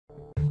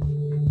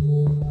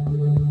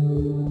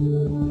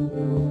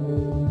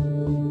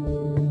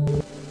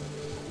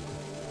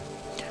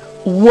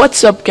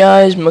What's up,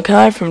 guys?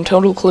 Makai from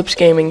Total Clips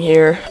Gaming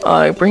here,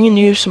 bringing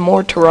you some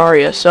more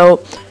Terraria.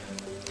 So,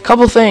 a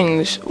couple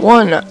things.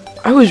 One,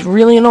 I was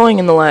really annoying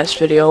in the last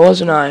video,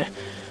 wasn't I?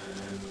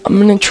 I'm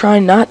gonna try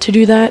not to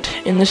do that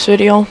in this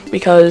video,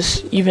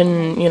 because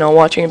even,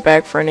 watching it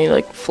back for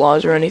any,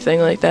 flaws or anything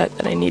like that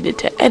I needed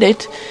to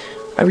edit,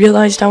 I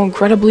realized how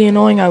incredibly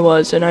annoying I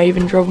was, and I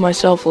even drove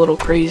myself a little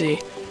crazy.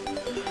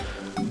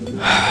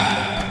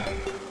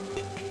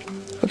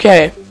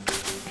 Okay.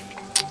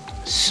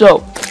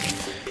 So,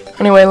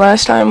 anyway,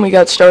 last time we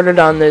got started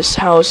on this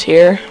house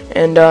here,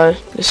 and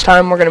this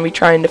time we're going to be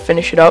trying to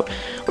finish it up.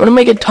 I'm going to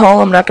make it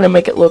tall. I'm not going to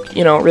make it look,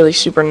 really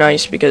super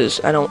nice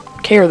because I don't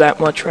care that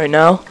much right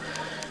now.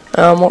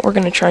 What we're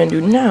going to try and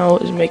do now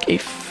is make a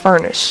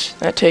furnace.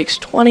 That takes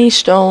 20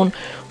 stone,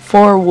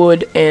 4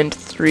 wood, and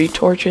 3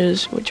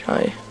 torches, which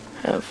I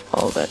have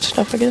all that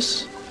stuff, I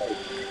guess.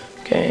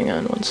 Okay, hang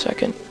on one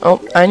second.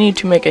 Oh, I need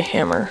to make a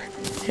hammer,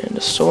 and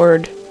a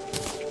sword,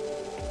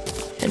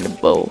 and a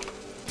bow.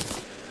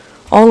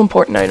 All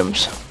important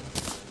items.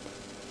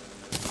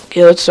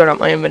 Okay, let's start out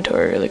my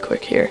inventory really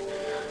quick here.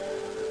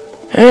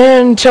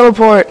 And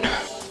teleport!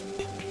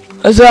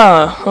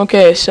 Huzzah!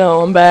 Okay,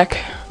 so I'm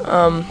back.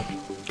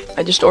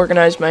 I just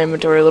organized my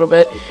inventory a little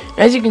bit.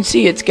 As you can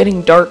see, it's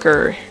getting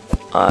darker.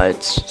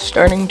 It's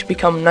starting to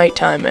become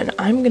nighttime, and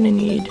I'm gonna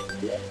need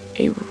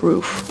a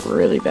roof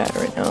really bad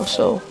right now,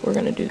 so we're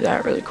gonna do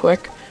that really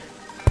quick.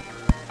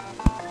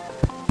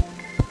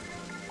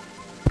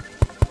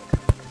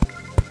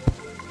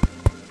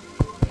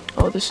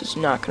 Oh, this is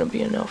not going to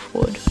be enough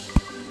wood.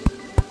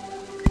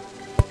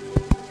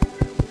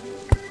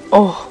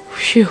 Oh,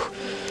 phew.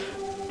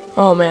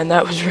 Oh man,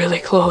 that was really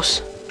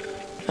close.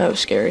 That was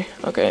scary.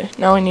 Okay,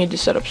 now I need to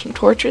set up some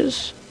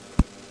torches.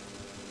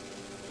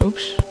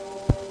 Oops.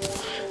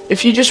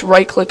 If you just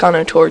right click on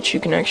a torch,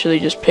 you can actually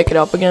just pick it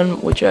up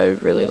again, which I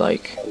really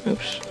like.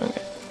 Oops,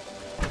 okay.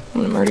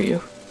 I'm gonna murder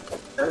you.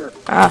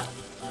 Ah.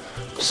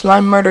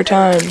 Slime murder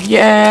time.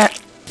 Yeah!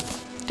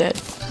 Dead.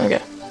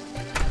 Okay.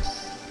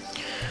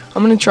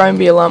 I'm gonna try and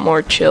be a lot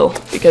more chill,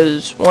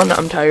 because one,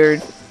 I'm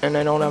tired, and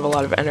I don't have a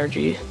lot of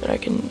energy that I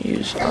can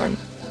use on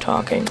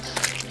talking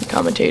and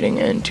commentating,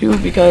 and two,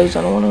 because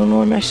I don't want to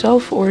annoy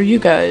myself or you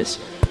guys.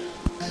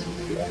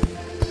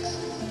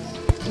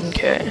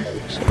 Okay,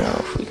 so now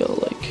if we go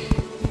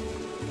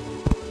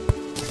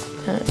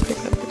pick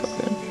that back up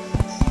again.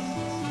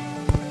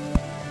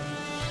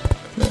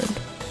 And then,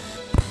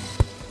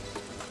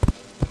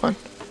 come on,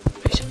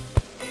 face it.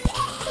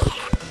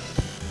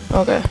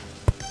 Okay.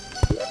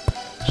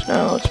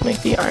 Now let's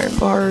make the iron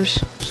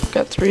bars. So I've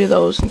got 3 of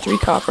those and 3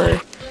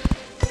 copper.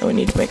 Now we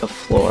need to make a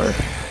floor.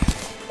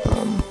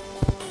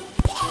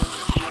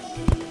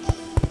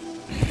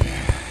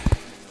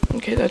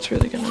 Okay, that's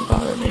really gonna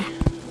bother me.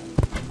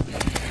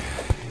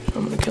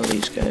 I'm gonna kill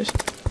these guys.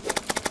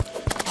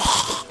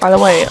 By the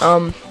way,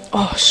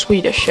 oh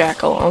sweet, a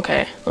shackle.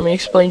 Okay, let me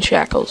explain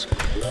shackles.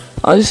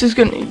 This is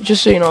gonna,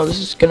 just so you know, this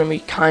is gonna be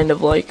kind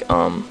of like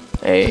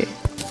a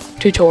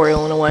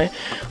tutorial in a way.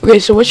 Okay,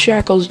 so what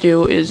shackles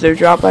do is they're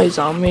dropped by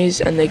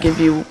zombies, and they give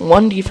you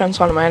 1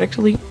 defense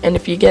automatically, and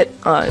if you get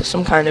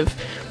some kind of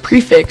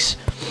prefix,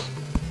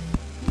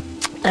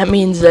 that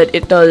means that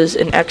it does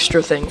an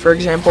extra thing. For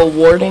example,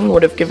 warding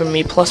would have given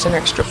me plus an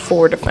extra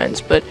 4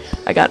 defense, but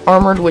I got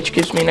armored, which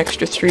gives me an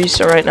extra 3,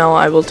 so right now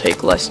I will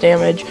take less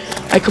damage.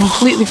 I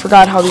completely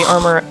forgot how the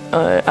armor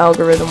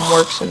algorithm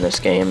works in this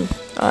game.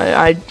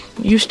 I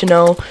used to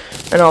know,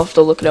 and I'll have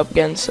to look it up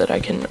again so that I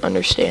can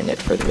understand it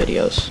for the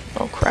videos.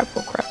 Oh crap,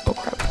 oh crap, oh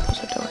crap. What was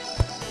I doing?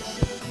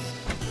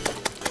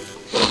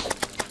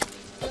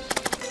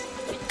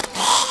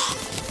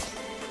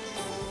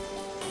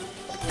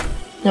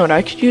 You know what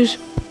I could use?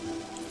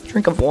 A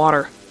drink of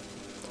water.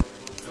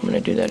 I'm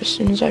gonna do that as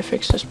soon as I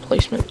fix this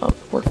placement of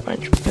the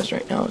workbench, because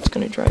right now it's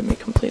gonna drive me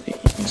completely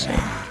insane.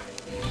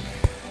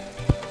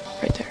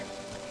 Right there.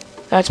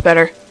 That's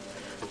better.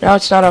 Now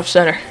it's not off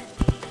center.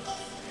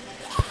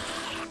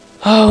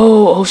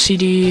 Oh,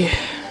 OCD.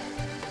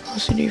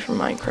 OCD for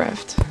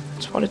Minecraft.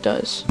 That's what it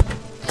does.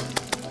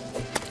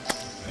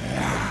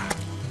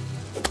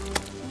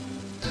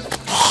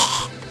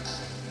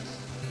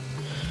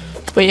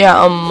 But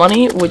yeah,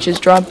 money, which is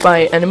dropped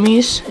by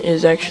enemies,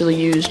 is actually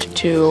used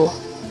to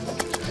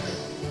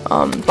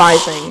buy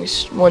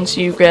things. Once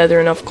you gather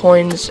enough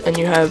coins and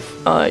you have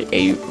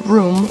a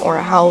room or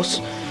a house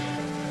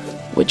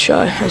which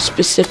has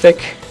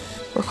specific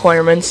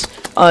requirements,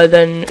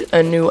 then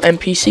a new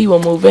NPC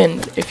will move in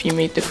if you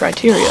meet the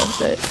criteria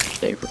that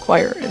they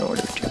require in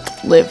order to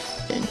live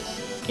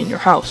in your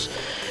house.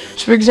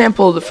 So for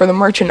example, for the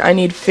merchant, I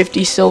need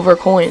 50 silver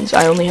coins.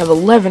 I only have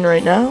 11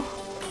 right now.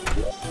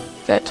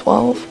 That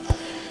 12.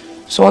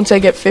 So once I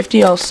get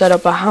 50, I'll set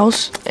up a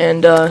house,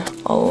 and I'll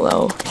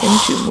allow him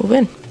to move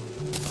in.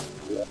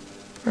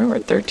 Alright, we're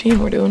at 13,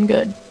 we're doing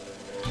good.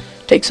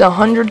 Takes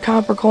 100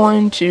 copper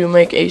coin to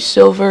make a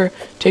silver,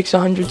 takes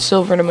 100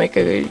 silver to make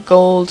a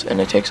gold, and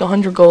it takes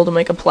 100 gold to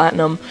make a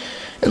platinum.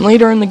 And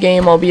later in the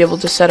game, I'll be able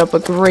to set up a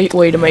great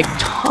way to make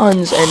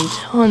tons and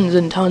tons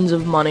and tons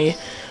of money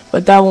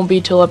but that won't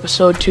be till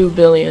episode 2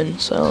 billion,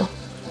 so,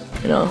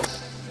 you know.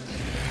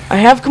 I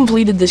have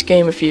completed this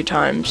game a few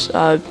times.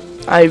 I've,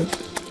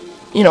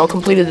 you know,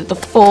 completed it the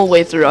full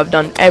way through. I've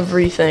done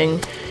everything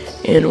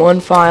in one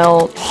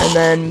file, and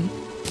then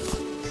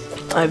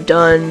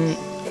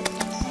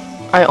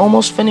I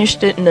almost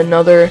finished it in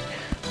another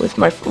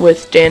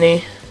with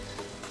Danny.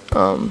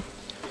 And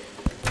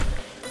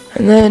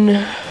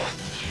then,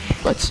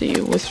 let's see,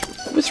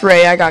 with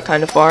Ray, I got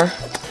kind of far.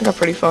 I got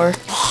pretty far.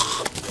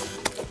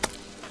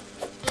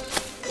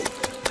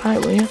 Hi,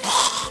 will you?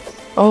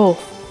 Oh,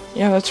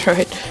 yeah, that's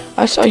right.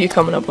 I saw you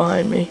coming up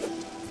behind me.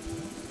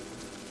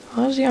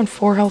 How is he on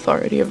 4 health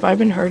already? Have I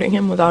been hurting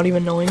him without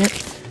even knowing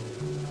it?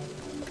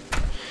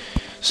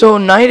 So,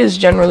 night is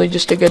generally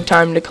just a good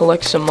time to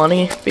collect some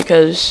money,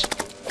 because,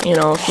 you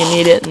know, if you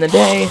need it in the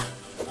day,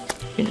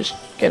 you just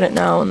get it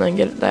now and then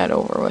get that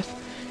over with.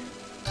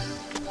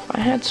 If I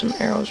had some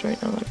arrows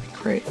right now, that'd be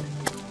great.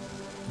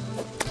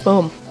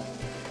 Boom.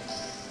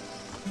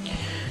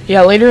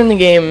 Yeah, later in the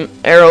game,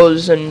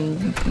 arrows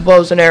and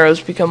bows and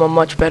arrows become a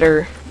much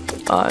better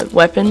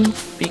weapon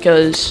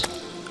because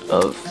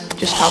of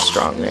just how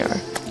strong they are.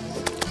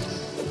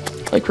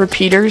 Like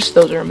repeaters,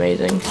 those are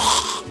amazing.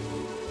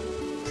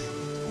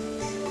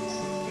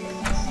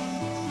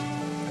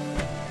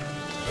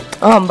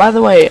 By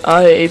the way,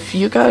 if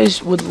you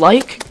guys would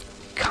like,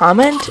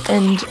 comment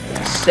and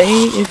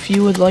say if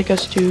you would like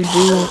us to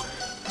do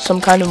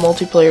some kind of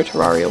multiplayer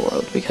Terraria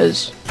world,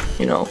 because,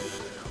 you know,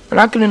 we're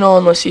not gonna know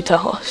unless you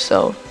tell us,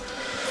 so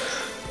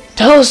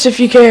tell us if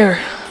you care.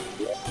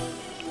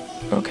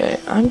 Okay,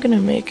 I'm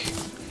gonna make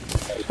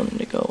something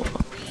to go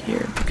up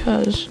here,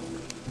 because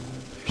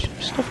there's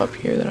some stuff up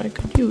here that I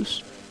could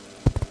use.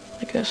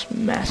 Like this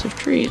massive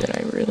tree that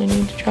I really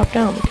need to chop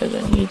down, because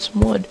I need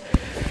some wood.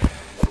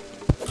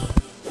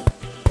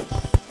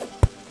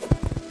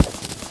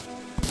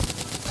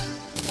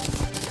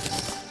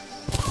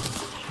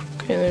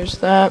 Okay, there's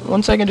that.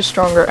 Once I get a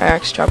stronger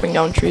axe, chopping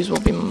down trees will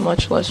be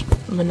much less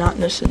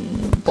monotonous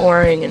and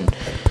boring and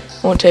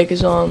won't take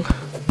as long.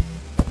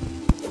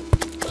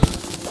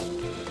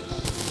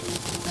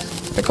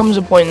 There comes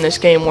a point in this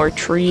game where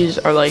trees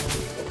are like,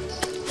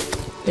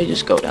 they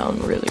just go down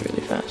really,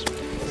 really fast.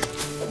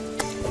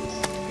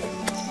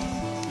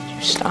 Did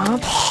you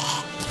stop?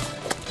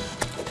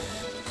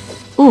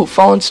 Ooh,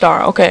 fallen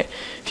star. Okay,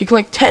 if you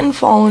collect 10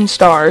 fallen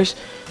stars,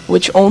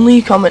 which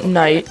only come at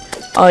night,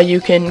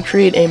 you can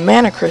create a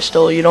mana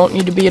crystal. You don't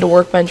need to be at a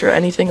workbench or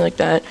anything like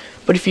that.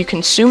 But if you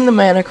consume the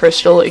mana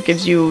crystal, it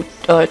gives you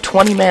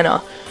 20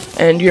 mana.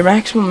 And your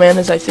maximum mana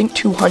is, I think,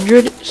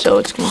 200. So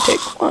it's going to take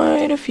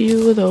quite a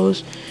few of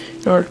those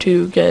in order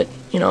to get,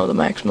 you know, the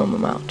maximum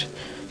amount.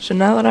 So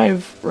now that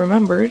I've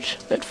remembered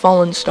that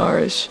fallen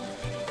stars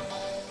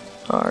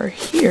are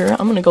here,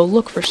 I'm going to go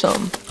look for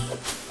some.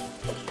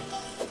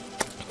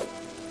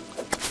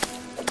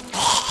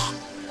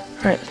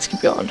 Alright, let's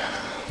keep going.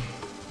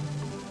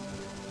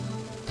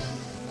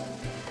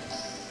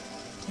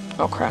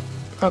 Oh crap.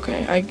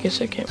 Okay, I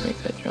guess I can't make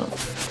that jump.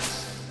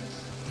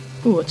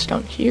 Ooh, what's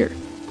down here?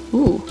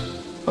 Ooh,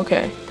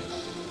 okay.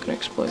 I'm gonna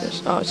explore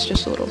this. Oh, it's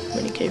just a little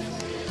mini cave.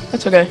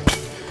 That's okay.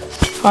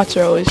 Pots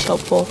are always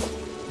helpful.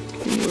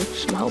 Give you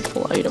some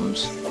helpful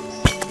items.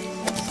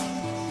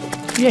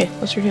 Yay,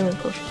 lesser healing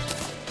potion.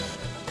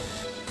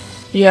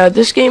 Yeah,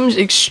 this game's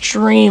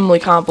extremely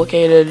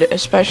complicated,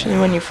 especially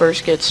when you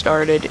first get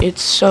started.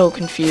 It's so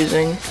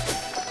confusing.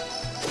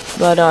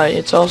 But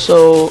it's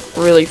also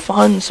really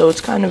fun, so it's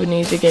kind of an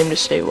easy game to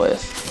stay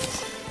with.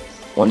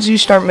 Once you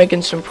start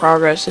making some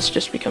progress, this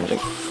just becomes a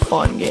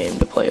fun game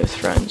to play with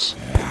friends.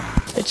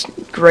 It's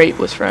great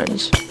with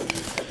friends.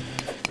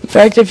 In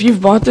fact, if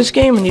you've bought this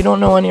game and you don't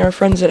know any of our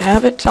friends that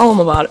have it, tell them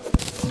about it.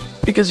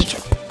 Because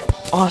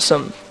it's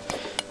awesome.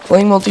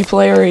 Playing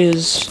multiplayer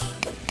is...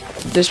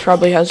 This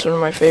probably has one of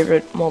my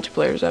favorite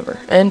multiplayers ever.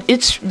 And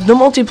the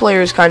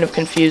multiplayer is kind of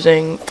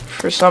confusing.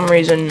 For some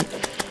reason,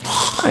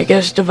 I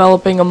guess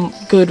developing a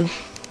good,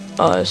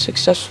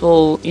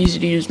 successful,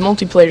 easy-to-use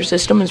multiplayer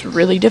system is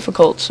really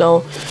difficult.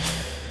 So,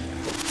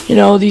 you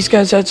know, these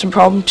guys had some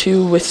problem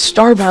too with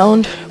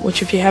Starbound,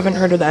 which if you haven't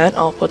heard of that,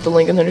 I'll put the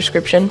link in the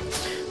description,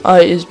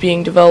 is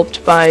being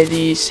developed by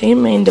the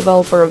same main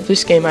developer of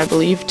this game, I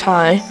believe,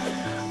 Ty.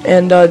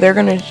 And I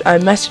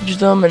messaged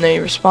them and they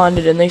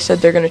responded and they said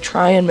they're gonna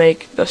try and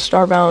make the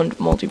Starbound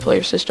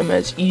multiplayer system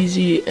as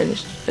easy and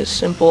as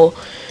simple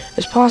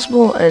as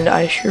possible, and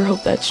I sure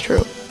hope that's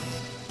true.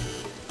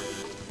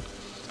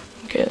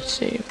 Okay, let's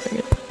see if I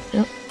get,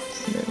 yep,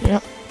 and then,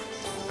 yep,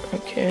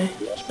 okay,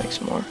 let's make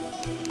some more.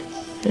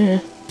 Yeah.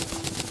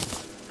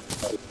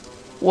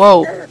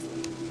 Whoa,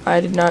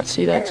 I did not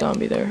see that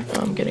zombie there.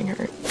 I'm getting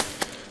hurt.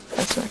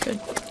 That's not good.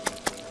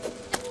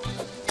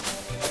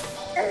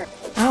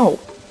 Ow.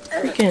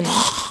 Freaking.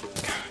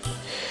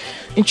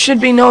 It should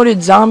be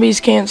noted,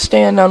 zombies can't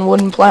stand on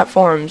wooden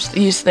platforms.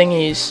 These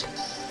thingies.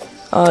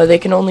 They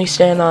can only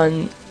stand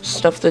on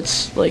stuff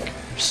that's, like,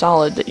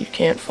 solid that you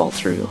can't fall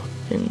through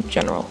in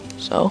general.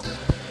 So,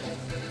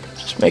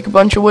 just make a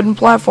bunch of wooden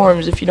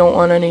platforms if you don't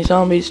want any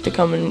zombies to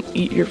come and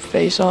eat your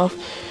face off.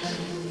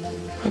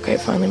 Okay,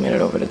 finally made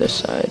it over to this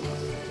side.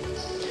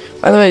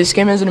 By the way, this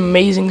game has an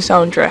amazing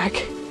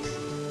soundtrack.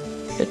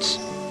 It's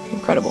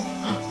incredible.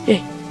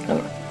 Yay,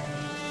 another one.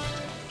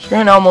 So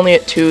right now I'm only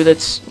at 2,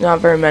 that's not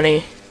very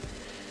many.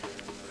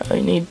 I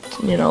need,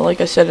 you know,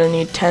 like I said, I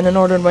need 10 in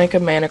order to make a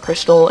mana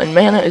crystal, and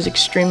mana is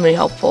extremely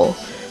helpful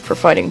for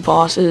fighting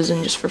bosses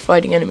and just for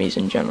fighting enemies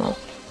in general.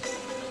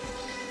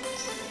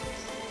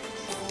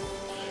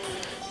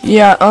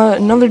 Yeah,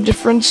 another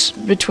difference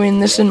between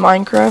this and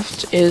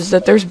Minecraft is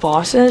that there's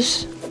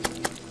bosses.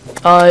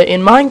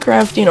 In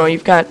Minecraft, you know,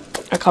 you've got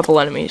a couple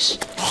enemies.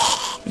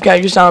 You've got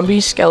your zombie,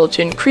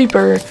 skeleton,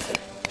 creeper,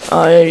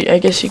 I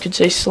guess you could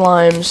say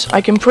slimes.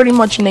 I can pretty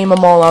much name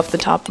them all off the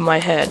top of my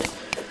head.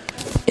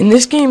 In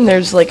this game,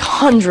 there's like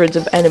hundreds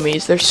of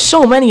enemies. There's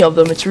so many of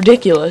them, it's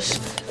ridiculous.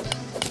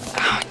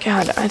 Oh,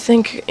 God, I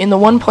think in the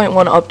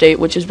 1.1 update,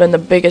 which has been the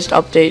biggest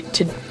update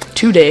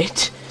to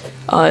date,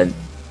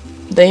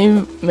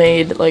 they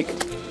made like,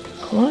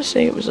 I want to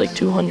say it was like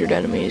 200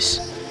 enemies.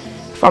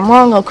 If I'm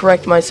wrong, I'll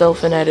correct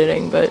myself in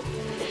editing, but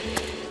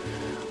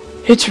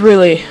it's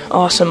really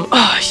awesome.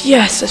 Oh,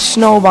 yes, a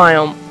snow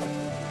biome.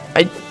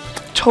 I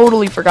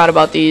totally forgot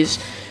about these.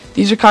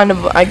 These are kind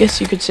of, I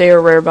guess you could say, a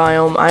rare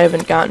biome. I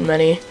haven't gotten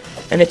many,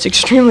 and it's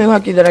extremely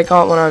lucky that I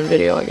caught one on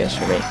video, I guess,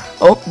 for me.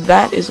 Oh,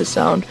 that is the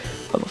sound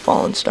of a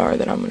fallen star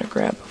that I'm going to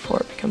grab before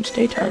it becomes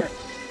daytime.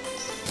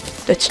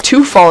 That's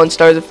 2 fallen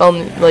stars that fell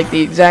in, like,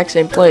 the exact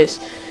same place.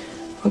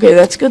 Okay,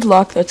 that's good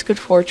luck. That's good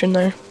fortune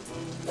there.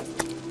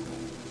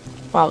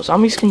 Wow,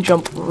 zombies can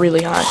jump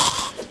really high.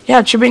 Yeah,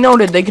 it should be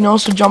noted, they can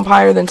also jump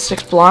higher than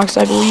 6 blocks,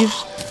 I believe.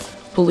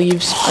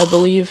 I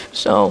believe,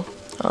 so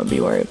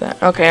be wary of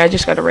that. Okay, I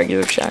just got a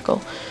regular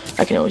shackle.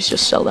 I can always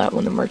just sell that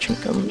when the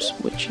merchant comes,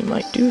 which he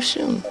might do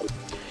soon.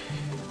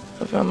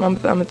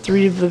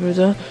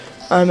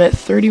 I'm at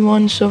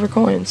 31 silver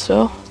coins,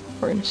 so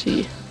we're gonna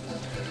see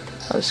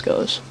how this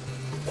goes.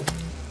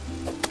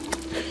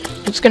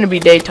 It's gonna be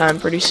daytime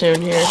pretty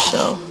soon here,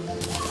 so.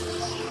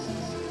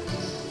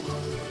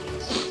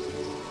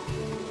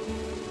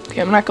 Okay,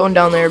 I'm not going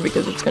down there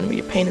because it's gonna be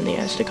a pain in the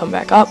ass to come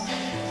back up.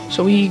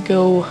 So we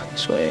go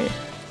this way.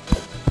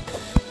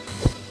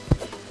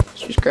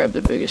 Let's just grab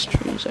the biggest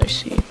trees I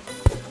see.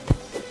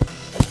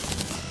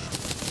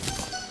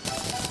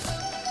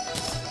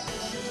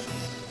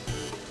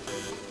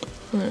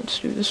 Let's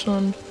do this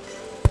one.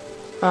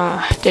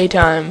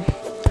 Daytime.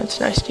 That's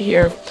nice to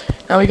hear.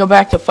 Now we go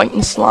back to fighting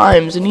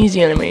slimes and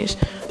easy enemies.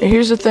 And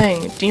here's the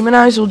thing, demon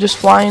eyes will just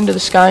fly into the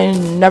sky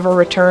and never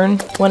return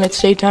when it's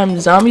daytime.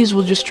 Zombies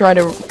will just try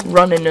to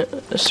run in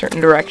a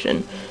certain direction.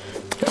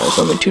 You know, there's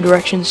only 2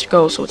 directions to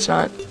go, so it's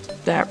not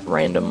that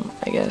random,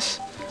 I guess.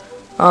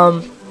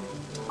 Oh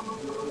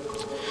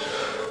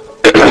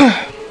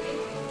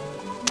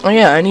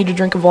yeah, I need a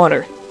drink of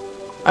water.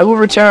 I will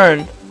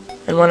return,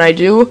 and when I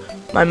do,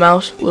 my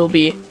mouse will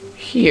be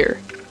here,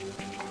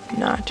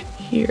 not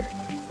here.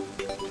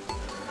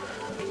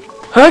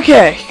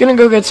 Okay, gonna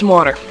go get some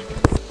water.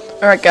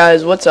 Alright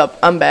guys, what's up?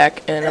 I'm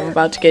back, and I'm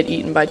about to get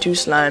eaten by 2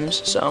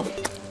 slimes, so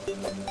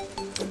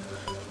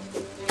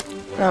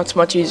now it's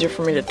much easier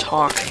for me to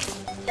talk.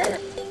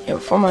 Yeah,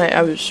 before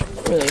I was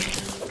really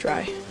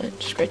dry and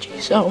scratchy,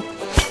 so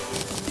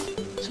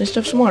let's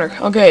have some water.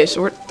 Okay,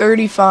 so we're at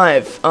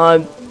 35.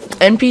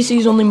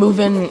 NPCs only move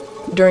in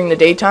during the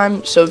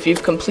daytime, so if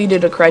you've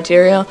completed a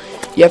criteria,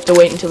 you have to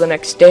wait until the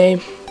next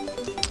day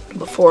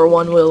before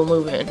one will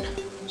move in.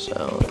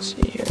 So let's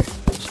see here.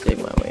 Let's dig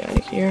my way out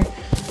of here.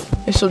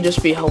 This will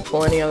just be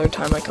helpful any other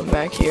time I come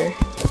back here.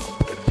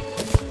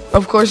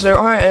 Of course, there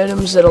are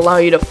items that allow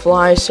you to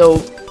fly,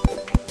 so,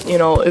 you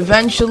know,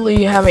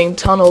 eventually having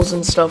tunnels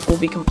and stuff will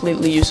be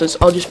completely useless.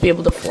 I'll just be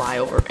able to fly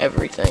over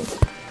everything.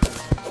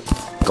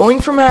 Going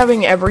from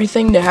having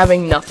everything to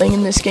having nothing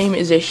in this game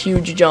is a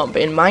huge jump.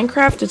 In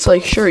Minecraft, it's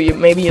like, sure,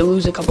 maybe you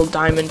lose a couple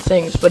diamond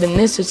things, but in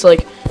this, it's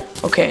like,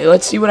 okay,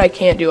 let's see what I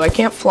can't do. I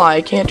can't fly.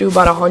 I can't do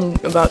about I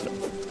don't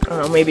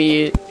know,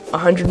 maybe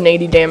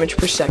 180 damage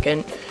per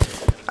second.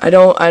 I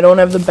don't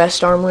have the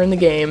best armor in the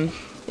game.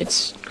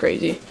 It's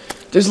crazy.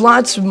 There's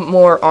lots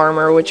more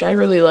armor, which I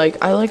really like.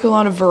 I like a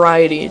lot of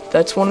variety.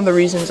 That's one of the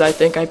reasons I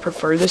think I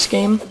prefer this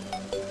game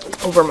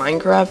over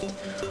Minecraft.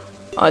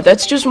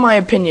 That's just my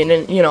opinion,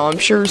 and, you know, I'm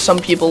sure some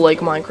people like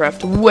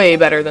Minecraft way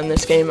better than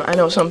this game. I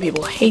know some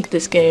people hate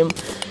this game.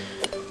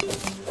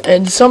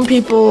 And some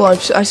people,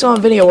 I saw a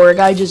video where a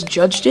guy just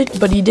judged it,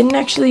 but he didn't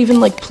actually even,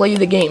 like, play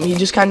the game. He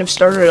just kind of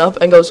started it up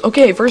and goes,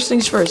 okay, first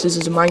things first, this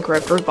is a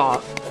Minecraft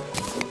ripoff.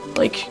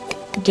 Like,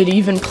 did he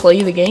even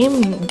play the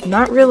game?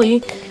 Not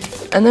really.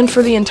 And then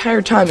for the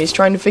entire time, he's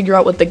trying to figure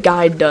out what the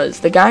guide does.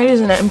 The guide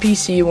is an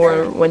NPC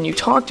where when you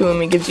talk to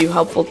him, he gives you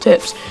helpful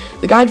tips.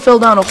 The guide fell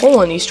down a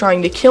hole and he's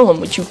trying to kill him,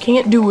 which you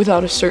can't do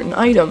without a certain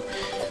item.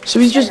 So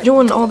he's just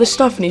doing all this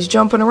stuff and he's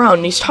jumping around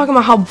and he's talking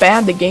about how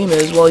bad the game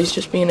is while he's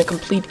just being a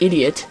complete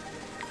idiot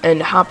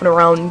and hopping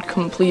around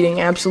completing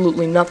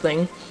absolutely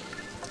nothing.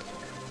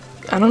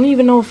 I don't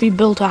even know if he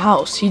built a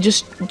house. He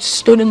just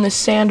stood in this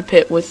sand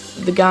pit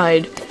with the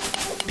guide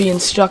being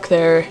stuck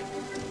there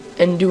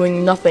and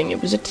doing nothing.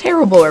 It was a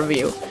terrible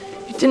review.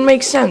 didn't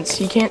make sense.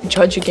 He can't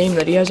judge a game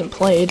that he hasn't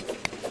played.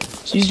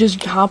 So he's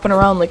just hopping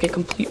around like a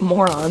complete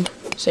moron,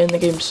 saying the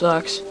game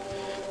sucks.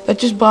 That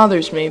just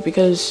bothers me,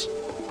 because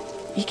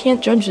you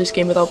can't judge this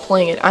game without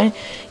playing it.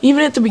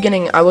 Even at the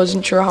beginning, I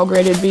wasn't sure how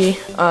great it'd be.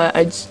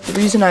 The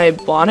reason I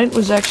bought it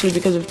was actually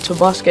because of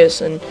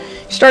Tobuscus, and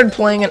he started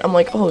playing it. I'm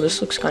like, oh, this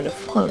looks kind of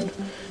fun.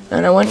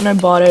 And I went and I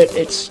bought it.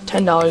 It's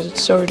 $10.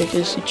 It's so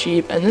ridiculously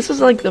cheap. And this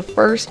is like the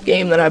first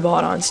game that I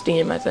bought on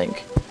Steam, I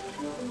think.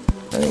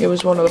 I think it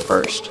was one of the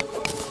first.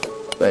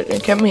 But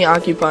it kept me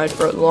occupied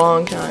for a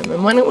long time.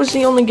 And when it was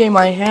the only game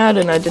I had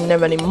and I didn't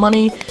have any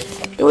money,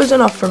 it was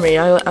enough for me.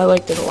 I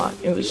liked it a lot.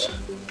 It was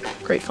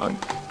great fun.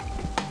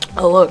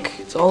 Oh look,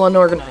 it's all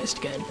unorganized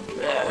again.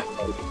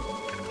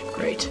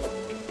 Great.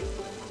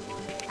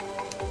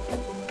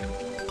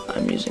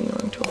 I'm using the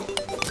wrong tool.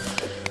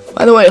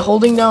 By the way,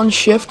 holding down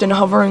shift and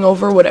hovering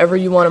over whatever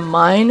you want to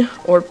mine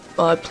or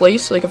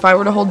place, like if I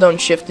were to hold down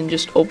shift and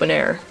just open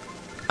air,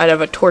 I'd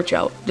have a torch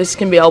out. This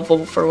can be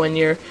helpful for when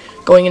you're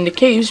going into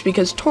caves,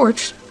 because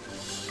torch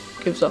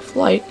gives off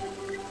light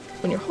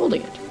when you're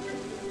holding it.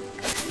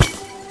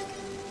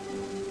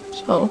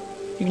 So,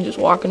 you can just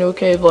walk into a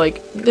cave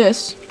like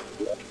this,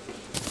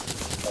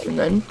 and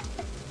then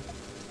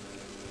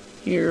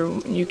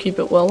you keep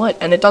it well lit,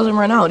 and it doesn't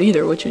run out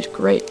either, which is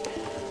great.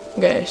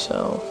 Okay,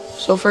 so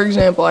for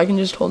example, I can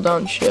just hold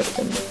down shift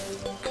and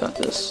cut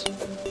this.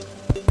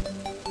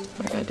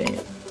 Oh, god dang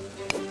it.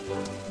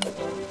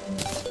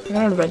 I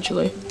got it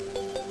eventually.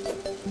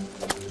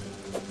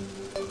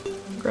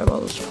 Grab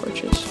all those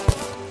torches.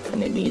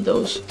 And I need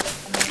those.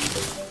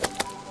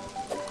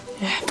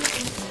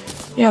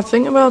 Yeah,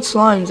 thing about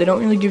slimes, they don't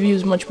really give you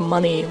as much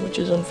money, which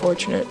is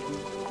unfortunate.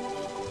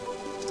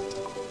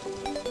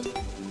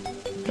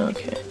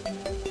 Okay.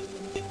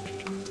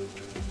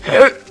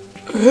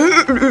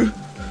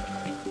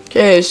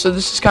 Okay, so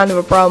this is kind of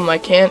a problem. I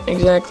can't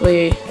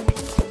exactly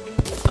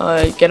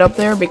get up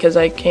there because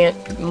I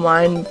can't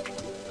mine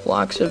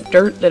blocks of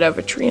dirt that have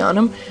a tree on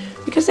them,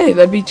 because hey,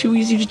 that'd be too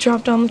easy to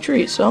chop down the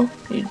tree. So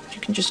you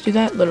can just do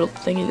that little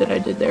thingy that I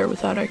did there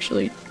without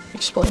actually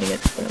explaining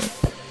it.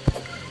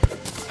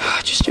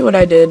 Just do what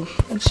I did.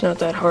 It's not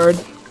that hard.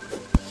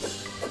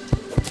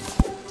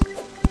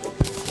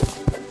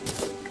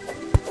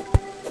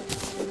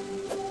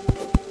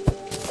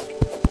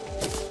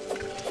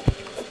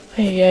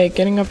 Hey,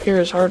 getting up here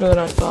is harder than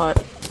I thought.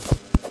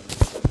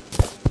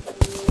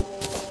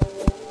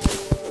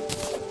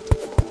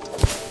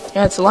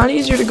 Yeah, it's a lot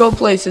easier to go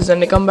places than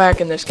to come back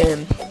in this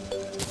game.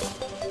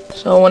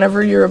 So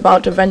whenever you're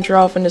about to venture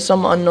off into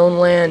some unknown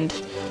land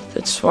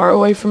that's far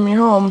away from your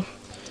home,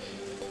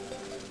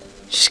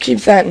 just keep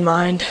that in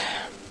mind.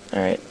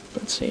 Alright,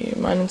 let's see,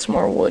 mining some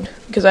more wood,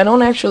 because I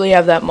don't actually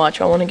have that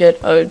much. I want to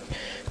get a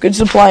good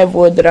supply of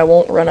wood that I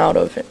won't run out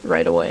of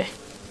right away.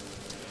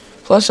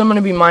 Plus, I'm going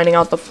to be mining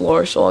out the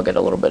floor, so I'll get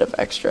a little bit of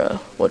extra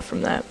wood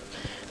from that.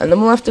 And then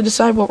we'll have to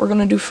decide what we're going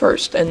to do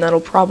first, and that'll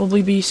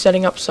probably be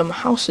setting up some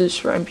houses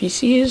for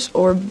NPCs,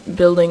 or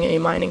building a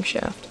mining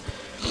shaft.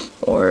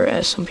 Or,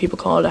 as some people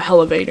call it, a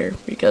elevator,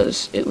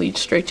 because it leads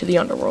straight to the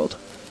underworld.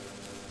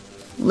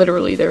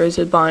 Literally, there is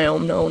a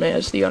biome known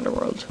as the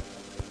underworld.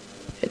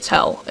 It's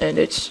hell, and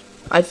it's,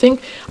 I'd say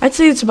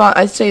it's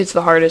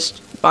the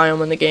hardest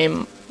biome in the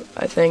game,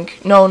 I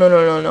think. No,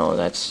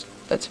 that's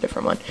a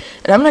different one.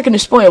 And I'm not going to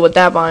spoil what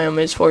that biome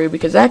is for you,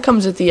 because that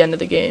comes at the end of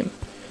the game.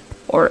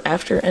 Or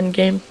after end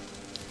game.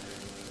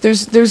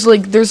 There's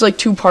like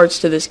two parts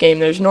to this game.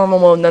 There's normal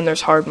mode and then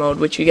there's hard mode,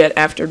 which you get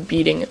after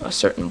beating a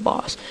certain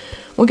boss.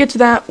 We'll get to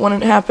that when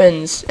it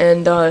happens,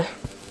 and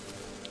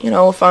you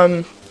know,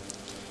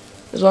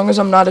 as long as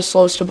I'm not as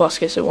slow as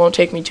Tobuscus, it won't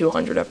take me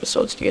 200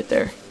 episodes to get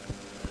there.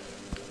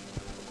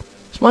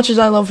 As much as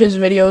I love his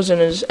videos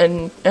and as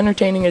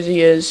entertaining as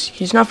he is,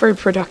 he's not very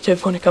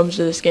productive when it comes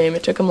to this game.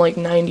 It took him like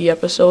 90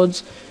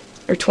 episodes,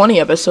 or 20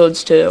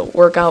 episodes to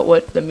work out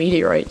what the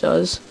meteorite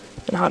does,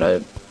 and how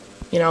to,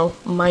 you know,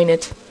 mine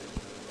it.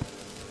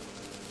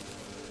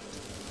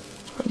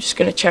 I'm just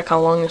gonna check how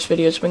long this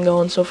video's been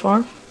going so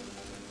far.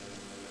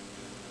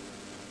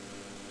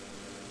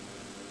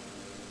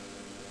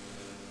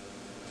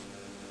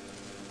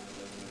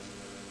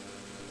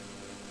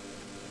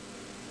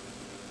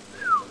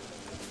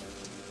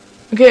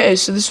 Okay,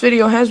 so this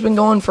video has been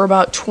going for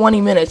about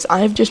 20 minutes.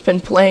 I've just been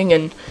playing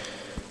and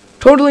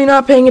totally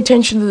not paying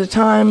attention to the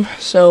time,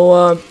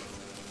 so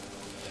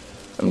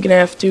I'm gonna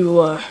have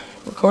to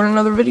record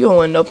another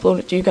video and upload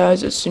it to you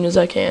guys as soon as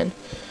I can.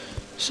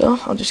 So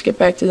I'll just get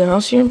back to the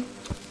house here,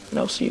 and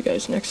I'll see you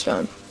guys next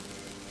time.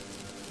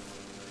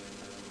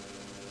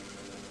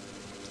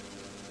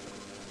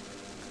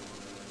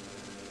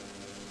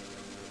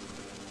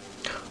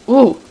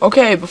 Ooh,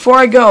 okay, before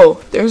I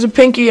go, there's a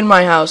pinky in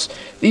my house.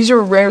 These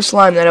are rare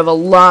slime that have a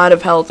lot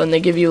of health, and they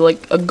give you,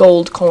 like, a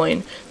gold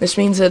coin. This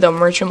means that the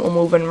merchant will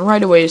move in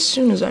right away as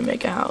soon as I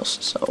make a house.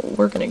 So,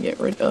 we're gonna get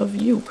rid of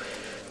you.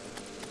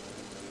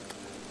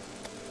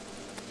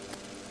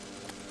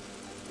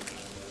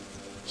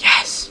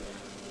 Yes!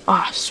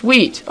 Ah,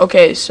 sweet.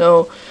 Okay,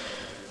 so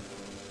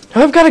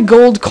Now I've got a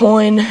gold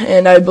coin,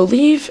 and I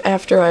believe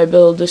after I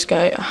build this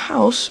guy a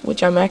house,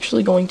 which I'm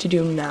actually going to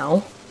do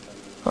now,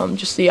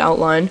 just the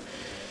outline,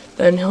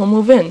 then he'll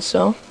move in,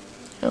 so,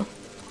 you know.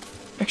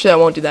 Actually, I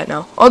won't do that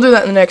now. I'll do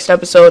that in the next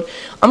episode.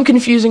 I'm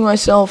confusing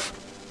myself.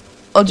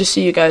 I'll just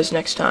see you guys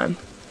next time.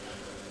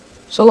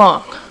 So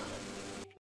long.